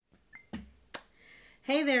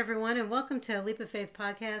Hey there, everyone, and welcome to Leap of Faith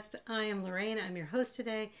podcast. I am Lorraine. I'm your host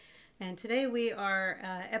today, and today we are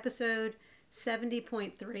episode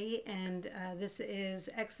 70.3, and this is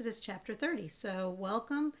Exodus chapter 30. So,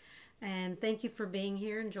 welcome, and thank you for being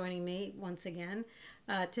here and joining me once again.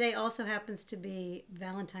 Today also happens to be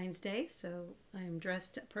Valentine's Day, so I'm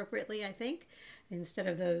dressed appropriately, I think, instead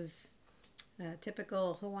of those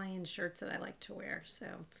typical Hawaiian shirts that I like to wear. So,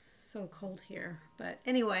 it's so cold here. But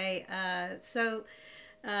anyway,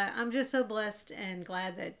 I'm just so blessed and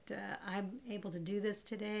glad that I'm able to do this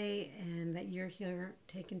today and that you're here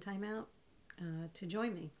taking time out to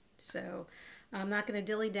join me. So I'm not going to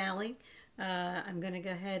dilly dally. I'm going to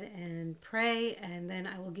go ahead and pray, and then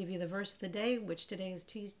I will give you the verse of the day, which today is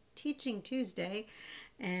Teaching Tuesday,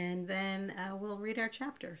 and then we'll read our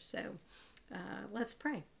chapter. So let's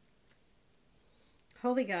pray.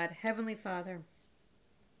 Holy God, Heavenly Father,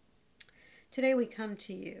 today we come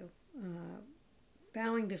to you.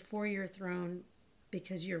 Bowing before your throne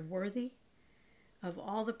because you're worthy of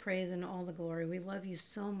all the praise and all the glory. We love you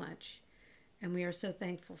so much, and we are so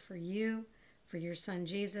thankful for you, for your son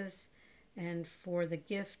Jesus, and for the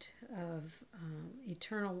gift of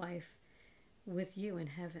eternal life with you in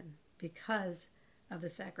heaven because of the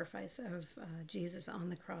sacrifice of Jesus on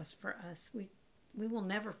the cross for us. We will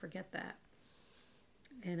never forget that.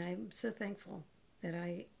 And I'm so thankful that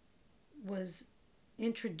I was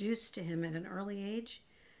introduced to him at an early age,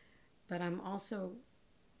 but I'm also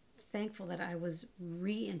thankful that I was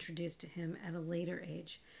reintroduced to him at a later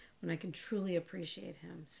age when I can truly appreciate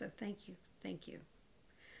him. So thank you. Thank you.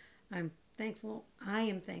 I'm thankful. I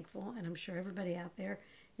am thankful, and I'm sure everybody out there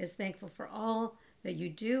is thankful for all that you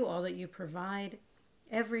do, all that you provide.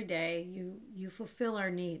 Every day you fulfill our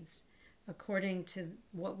needs according to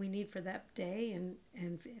what we need for that day and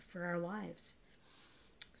for our lives.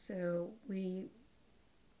 So we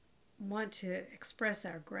want to express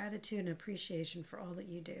our gratitude and appreciation for all that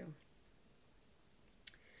you do.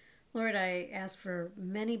 Lord, I ask for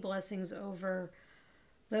many blessings over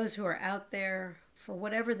those who are out there for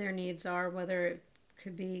whatever their needs are, whether it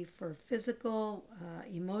could be for physical,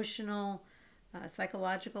 emotional,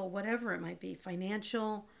 psychological, whatever it might be,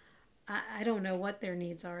 financial. I don't know what their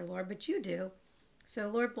needs are, Lord, but you do. So,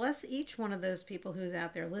 Lord, bless each one of those people who's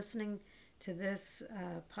out there listening to this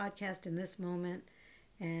podcast in this moment,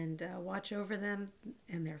 and watch over them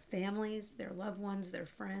and their families, their loved ones, their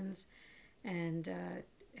friends, and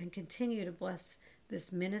continue to bless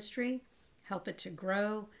this ministry, help it to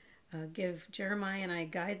grow, give Jeremiah and I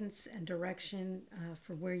guidance and direction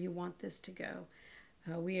for where you want this to go.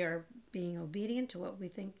 We are being obedient to what we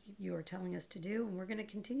think you are telling us to do, and we're going to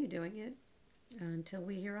continue doing it until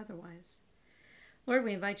we hear otherwise. Lord,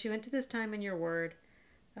 we invite you into this time in your word.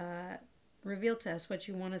 Reveal to us what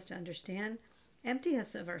you want us to understand. Empty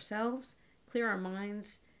us of ourselves, clear our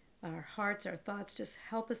minds, our hearts, our thoughts. Just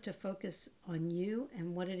help us to focus on you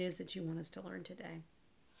and what it is that you want us to learn today.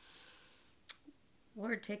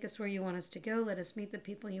 Lord, take us where you want us to go. Let us meet the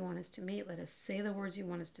people you want us to meet. Let us say the words you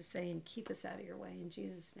want us to say and keep us out of your way. In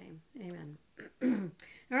Jesus' name, amen.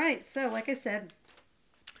 All right, so like I said,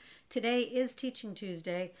 today is Teaching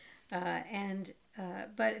Tuesday,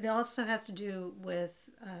 but it also has to do with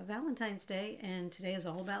Valentine's Day, and today is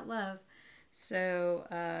all about love. So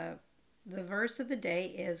the verse of the day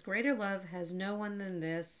is, greater love has no one than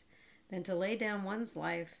this, than to lay down one's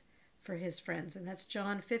life for his friends. And that's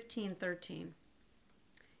John 15:13.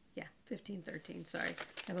 Yeah, 15:13. Sorry.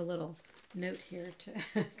 I have a little note here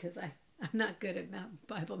because I'm not good at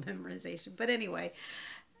Bible memorization. But anyway,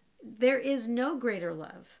 there is no greater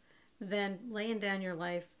love than laying down your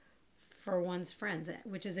life for one's friends,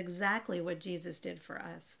 which is exactly what Jesus did for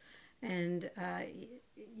us. And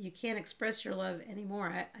you can't express your love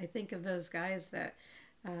anymore. I think of those guys that,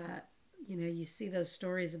 you see those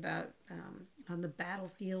stories about on the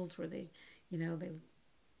battlefields where they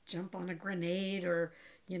jump on a grenade, or,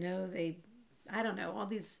 I don't know, all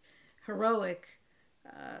these heroic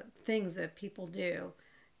things that people do.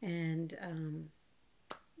 And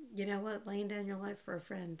you know what? Laying down your life for a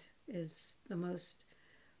friend is the most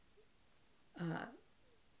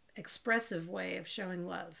expressive way of showing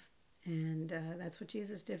love. And that's what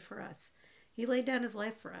Jesus did for us. He laid down his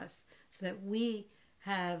life for us so that we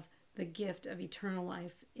have the gift of eternal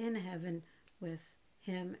life in heaven with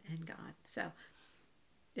him and God. So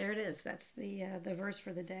there it is. That's the verse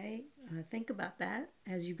for the day. Think about that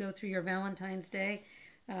as you go through your Valentine's Day.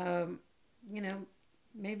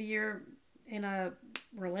 Maybe you're in a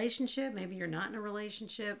relationship, maybe you're not in a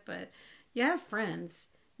relationship, but you have friends.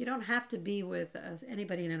 You don't have to be with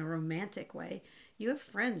anybody in a romantic way. You have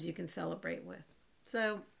friends you can celebrate with.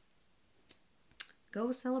 So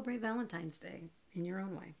go celebrate Valentine's Day. in your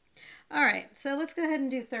own way. All right, so let's go ahead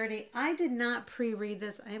and do 30. I did not pre-read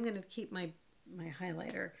this. I am going to keep my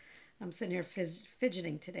highlighter. I'm sitting here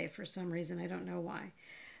fidgeting today for some reason. I don't know why.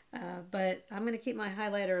 But I'm going to keep my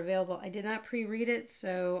highlighter available. I did not pre-read it,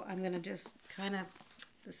 so I'm going to just kind of,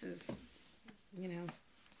 this is,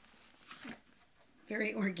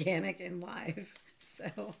 very organic and live.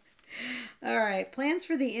 So, all right, plans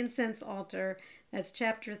for the incense altar. That's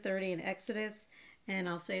chapter 30 in Exodus. And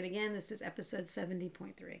I'll say it again, this is episode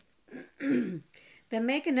 70.3. Then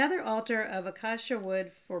make another altar of acacia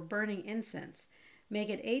wood for burning incense. Make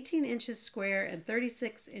it 18 inches square and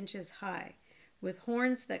 36 inches high, with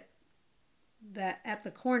horns that at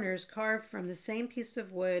the corners carved from the same piece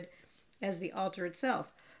of wood as the altar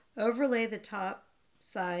itself. Overlay the top,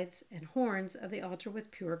 sides, and horns of the altar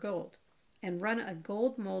with pure gold, and run a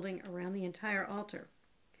gold molding around the entire altar.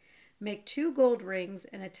 Make 2 gold rings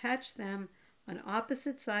and attach them on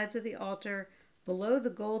opposite sides of the altar below the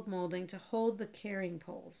gold molding to hold the carrying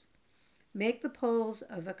poles. Make the poles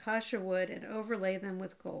of acacia wood and overlay them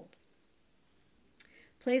with gold.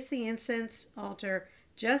 Place the incense altar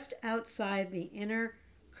just outside the inner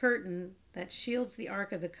curtain that shields the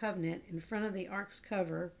Ark of the Covenant in front of the Ark's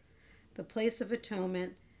cover, the place of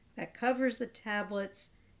atonement that covers the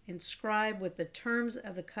tablets inscribed with the terms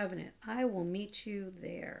of the covenant. I will meet you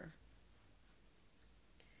there.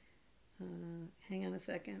 Hang on a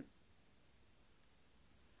second.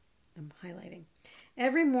 I'm highlighting.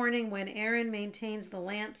 Every morning when Aaron maintains the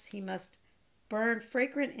lamps, he must burn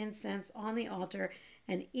fragrant incense on the altar,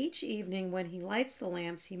 and each evening when he lights the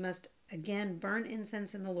lamps, he must again burn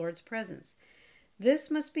incense in the Lord's presence.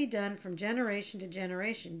 This must be done from generation to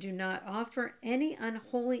generation. Do not offer any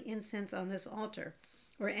unholy incense on this altar,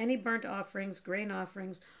 or any burnt offerings, grain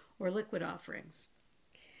offerings, or liquid offerings.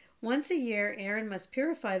 Once a year, Aaron must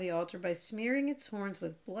purify the altar by smearing its horns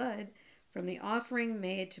with blood from the offering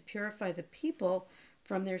made to purify the people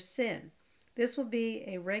from their sin. This will be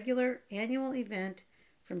a regular annual event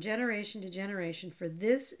from generation to generation, for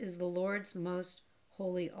this is the Lord's most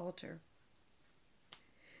holy altar.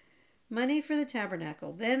 Money for the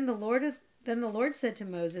tabernacle. Then the Lord said to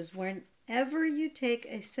Moses, whenever you take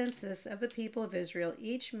a census of the people of Israel,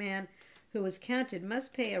 each man who is counted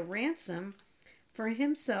must pay a ransom for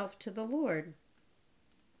himself to the Lord.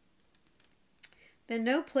 Then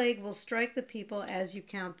no plague will strike the people as you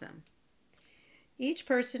count them. Each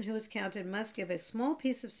person who is counted must give a small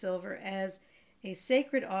piece of silver as a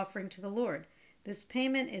sacred offering to the Lord. This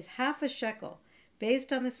payment is half a shekel,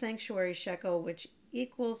 based on the sanctuary shekel, which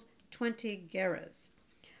equals 20 gerahs.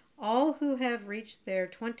 All who have reached their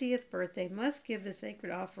 20th birthday must give the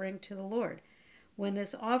sacred offering to the Lord. When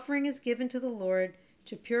this offering is given to the Lord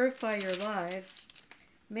to purify your lives,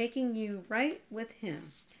 making you right with Him,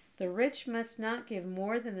 the rich must not give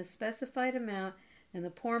more than the specified amount, and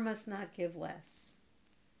the poor must not give less.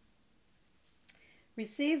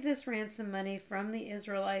 Receive this ransom money from the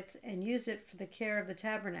Israelites and use it for the care of the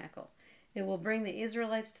tabernacle. It will bring the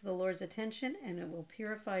Israelites to the Lord's attention, and it will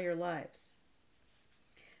purify your lives.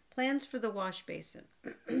 Plans for the wash basin.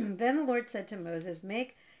 Then the Lord said to Moses,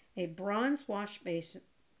 make a bronze wash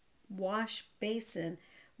basin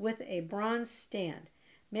with a bronze stand.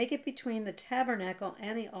 Make it between the tabernacle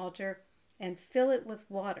and the altar, and fill it with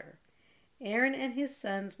water. Aaron and his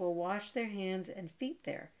sons will wash their hands and feet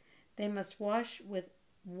there. They must wash with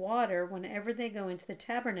water whenever they go into the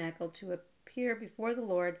tabernacle to appear before the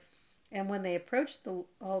Lord, and when they approach the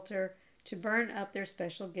altar to burn up their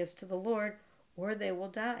special gifts to the Lord, or they will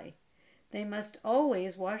die. They must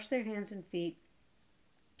always wash their hands and feet,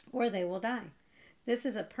 or they will die. This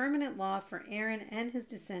is a permanent law for Aaron and his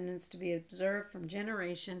descendants to be observed from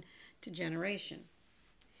generation to generation.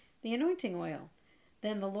 The anointing oil.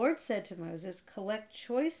 Then the Lord said to Moses, collect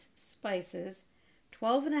choice spices,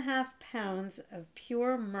 12.5 pounds of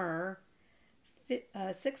pure myrrh,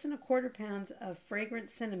 6.25 pounds of fragrant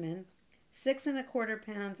cinnamon, 6.25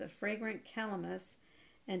 pounds of fragrant calamus,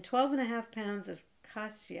 and 12.5 pounds of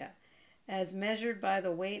cassia, as measured by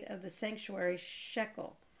the weight of the sanctuary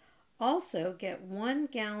shekel. Also get 1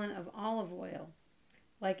 gallon of olive oil.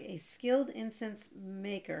 Like a skilled incense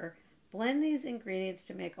maker, blend these ingredients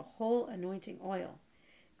to make a whole anointing oil.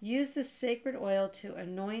 Use this sacred oil to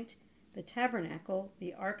anoint the tabernacle,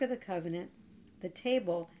 the Ark of the Covenant, the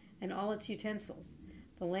table and all its utensils,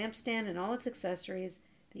 the lampstand and all its accessories,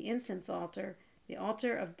 the incense altar, the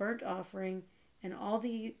altar of burnt offering, and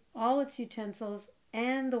all its utensils,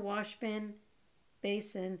 and the wash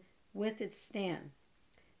basin with its stand.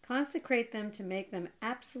 Consecrate them to make them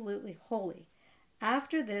absolutely holy.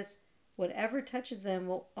 After this, whatever touches them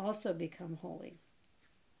will also become holy.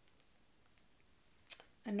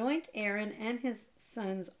 Anoint Aaron and his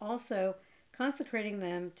sons also, consecrating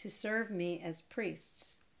them to serve me as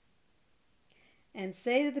priests. And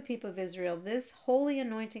say to the people of Israel, this holy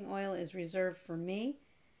anointing oil is reserved for me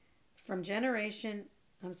from generation,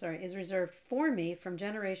 is reserved for me from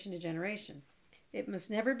generation to generation. It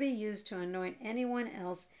must never be used to anoint anyone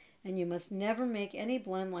else, and you must never make any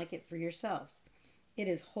blend like it for yourselves. It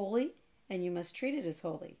is holy, and you must treat it as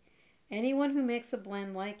holy. Anyone who makes a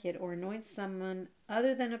blend like it or anoints someone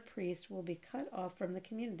other than a priest will be cut off from the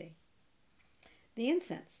community. The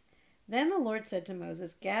incense. Then the Lord said to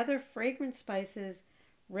Moses, gather fragrant spices,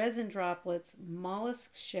 resin droplets,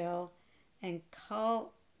 mollusk shell, and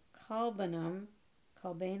calbanum,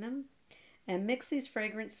 and mix these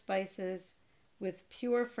fragrant spices with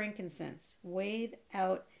pure frankincense, weighed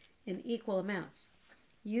out in equal amounts.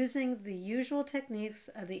 Using the usual techniques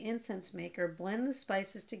of the incense maker, blend the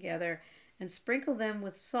spices together and sprinkle them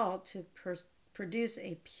with salt to produce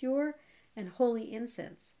a pure and holy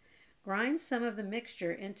incense. Grind some of the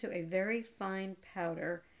mixture into a very fine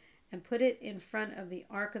powder and put it in front of the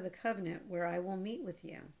Ark of the Covenant where I will meet with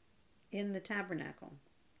you in the tabernacle.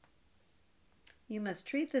 You must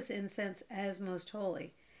treat this incense as most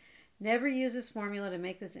holy. Never use this formula to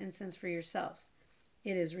make this incense for yourselves.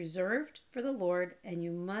 It is reserved for the Lord, and you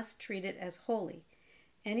must treat it as holy.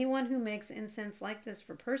 Anyone who makes incense like this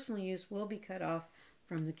for personal use will be cut off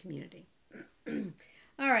from the community.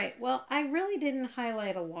 All right, well, I really didn't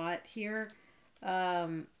highlight a lot here.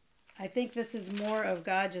 I think this is more of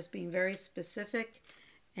God just being very specific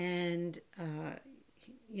and,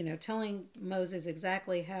 telling Moses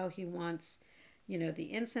exactly how he wants,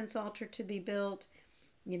 the incense altar to be built,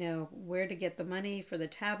 where to get the money for the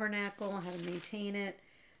tabernacle, how to maintain it,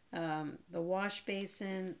 the wash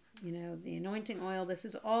basin, the anointing oil. This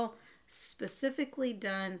is all specifically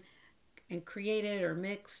done and created or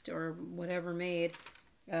mixed or whatever made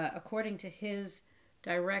according to his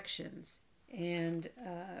directions. And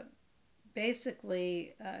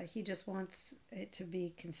basically, he just wants it to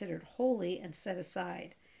be considered holy and set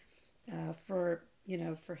aside for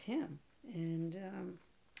him. And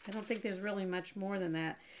I don't think there's really much more than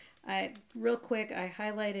that. Real quick, I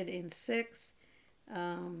highlighted in 6,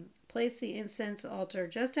 place the incense altar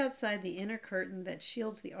just outside the inner curtain that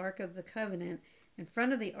shields the Ark of the Covenant in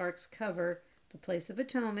front of the Ark's cover, the place of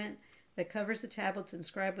atonement that covers the tablets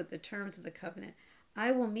inscribed with the terms of the covenant.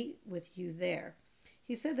 I will meet with you there.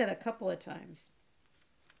 He said that a couple of times.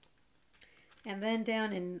 And then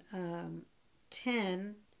down in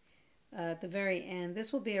 10, at the very end,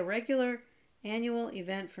 this will be a regular annual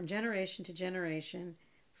event from generation to generation,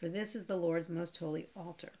 for this is the Lord's most holy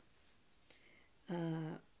altar.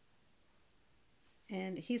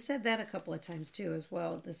 And he said that a couple of times too as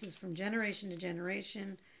well. This is from generation to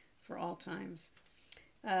generation for all times.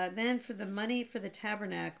 Then for the money for the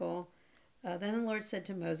tabernacle, then the Lord said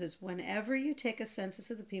to Moses, whenever you take a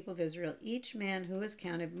census of the people of Israel, each man who is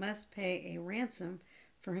counted must pay a ransom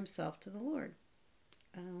for himself to the Lord.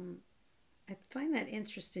 I find that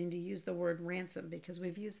interesting to use the word ransom, because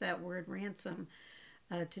we've used that word ransom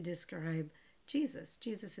to describe Jesus.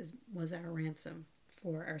 Jesus was our ransom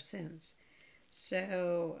for our sins.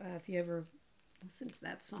 So if you ever listen to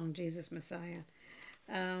that song, Jesus Messiah.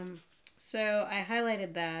 So I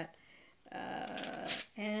highlighted that.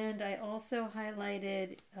 And I also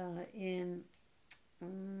highlighted in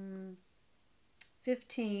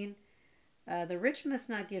 15, the rich must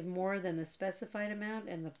not give more than the specified amount,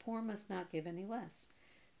 and the poor must not give any less.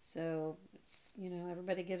 So it's,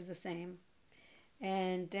 everybody gives the same.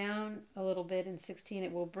 And down a little bit in 16,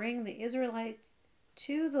 it will bring the Israelites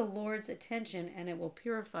to the Lord's attention, and it will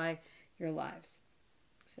purify your lives.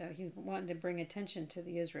 So he wanted to bring attention to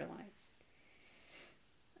the Israelites.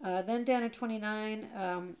 Then down in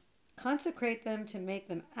 29, consecrate them to make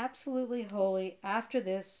them absolutely holy. After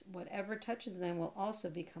this, whatever touches them will also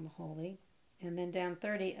become holy. And then down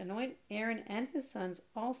 30, anoint Aaron and his sons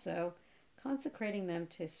also, consecrating them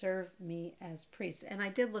to serve me as priests. And I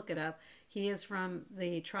did look it up. He is from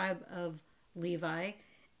the tribe of Levi.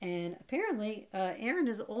 And apparently, Aaron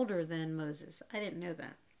is older than Moses. I didn't know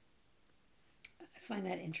that. I find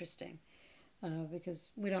that interesting because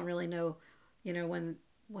we don't really know,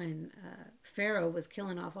 when Pharaoh was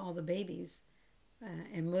killing off all the babies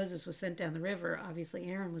and Moses was sent down the river, obviously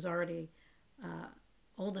Aaron was already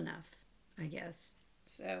old enough, I guess.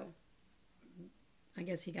 So I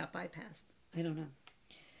guess he got bypassed. I don't know.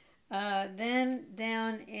 Then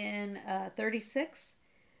down in 36,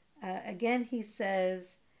 again he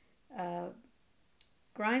says,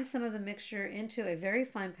 grind some of the mixture into a very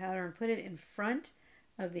fine powder and put it in front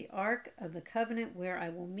of the Ark of the Covenant where I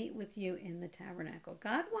will meet with you in the tabernacle.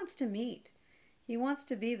 God wants to meet. He wants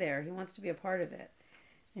to be there. He wants to be a part of it.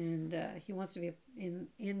 And he wants to be in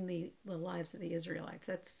the lives of the Israelites.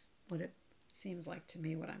 That's what it seems like to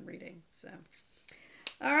me, what I'm reading. So,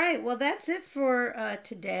 all right. Well, that's it for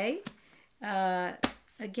today.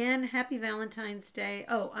 Again, happy Valentine's Day.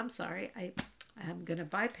 Oh, I'm sorry. I'm going to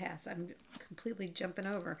bypass. I'm completely jumping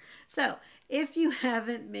over. So, if you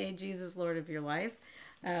haven't made Jesus Lord of your life,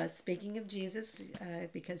 speaking of Jesus,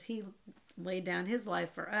 because he laid down his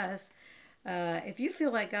life for us, if you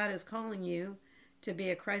feel like God is calling you to be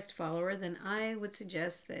a Christ follower, then I would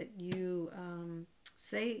suggest that you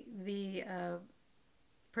say the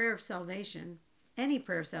prayer of salvation, any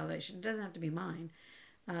prayer of salvation. It doesn't have to be mine.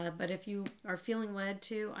 But if you are feeling led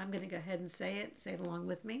to, I'm going to go ahead and say it along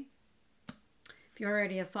with me. If you're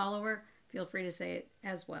already a follower, feel free to say it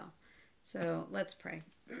as well. So let's pray.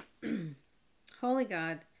 Holy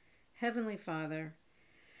God, Heavenly Father,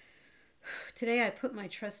 today I put my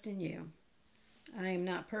trust in you. I am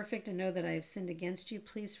not perfect and know that I have sinned against you.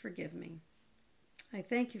 Please forgive me. I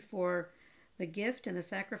thank you for the gift and the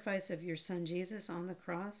sacrifice of your Son Jesus on the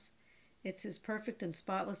cross. It's his perfect and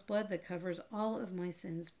spotless blood that covers all of my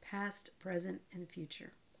sins, past, present, and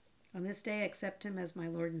future. On this day, I accept him as my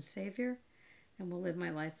Lord and Savior and will live my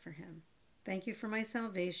life for him. Thank you for my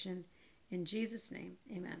salvation. In Jesus' name,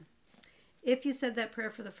 amen. If you said that prayer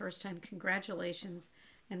for the first time, congratulations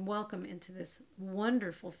and welcome into this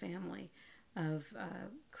wonderful family of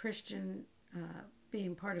Christian,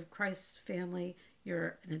 being part of Christ's family.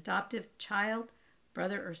 You're an adoptive child,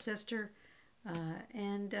 brother or sister,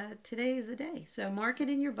 and today is the day. So mark it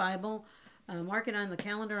in your Bible, mark it on the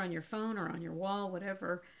calendar on your phone or on your wall,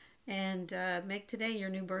 whatever, and make today your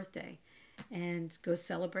new birthday and go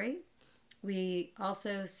celebrate. We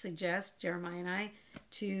also suggest, Jeremiah and I,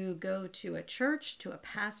 to go to a church, to a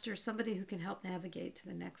pastor, somebody who can help navigate to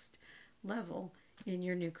the next level in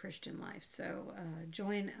your new Christian life. So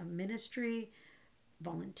join a ministry,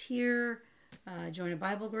 volunteer, join a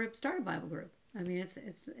Bible group, start a Bible group. I mean,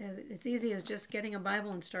 it's easy as just getting a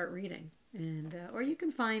Bible and start reading, and or you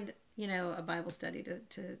can find a Bible study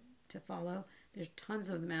to follow. There's tons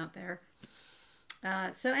of them out there.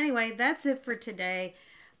 So anyway, that's it for today.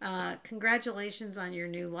 Congratulations on your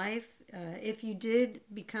new life. If you did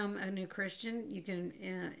become a new Christian, you can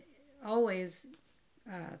always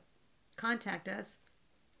contact us.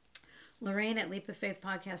 Lorraine at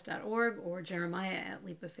leapoffaithpodcast.org or Jeremiah at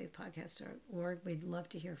leapoffaithpodcast.org. We'd love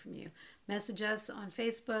to hear from you. Message us on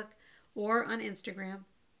Facebook or on Instagram,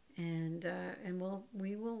 and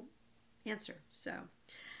we will answer. So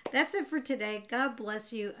that's it for today. God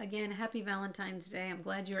bless you. Again, happy Valentine's Day. I'm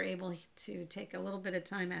glad you were able to take a little bit of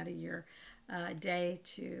time out of your day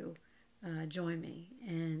to join me.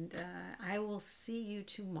 And I will see you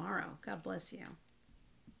tomorrow. God bless you.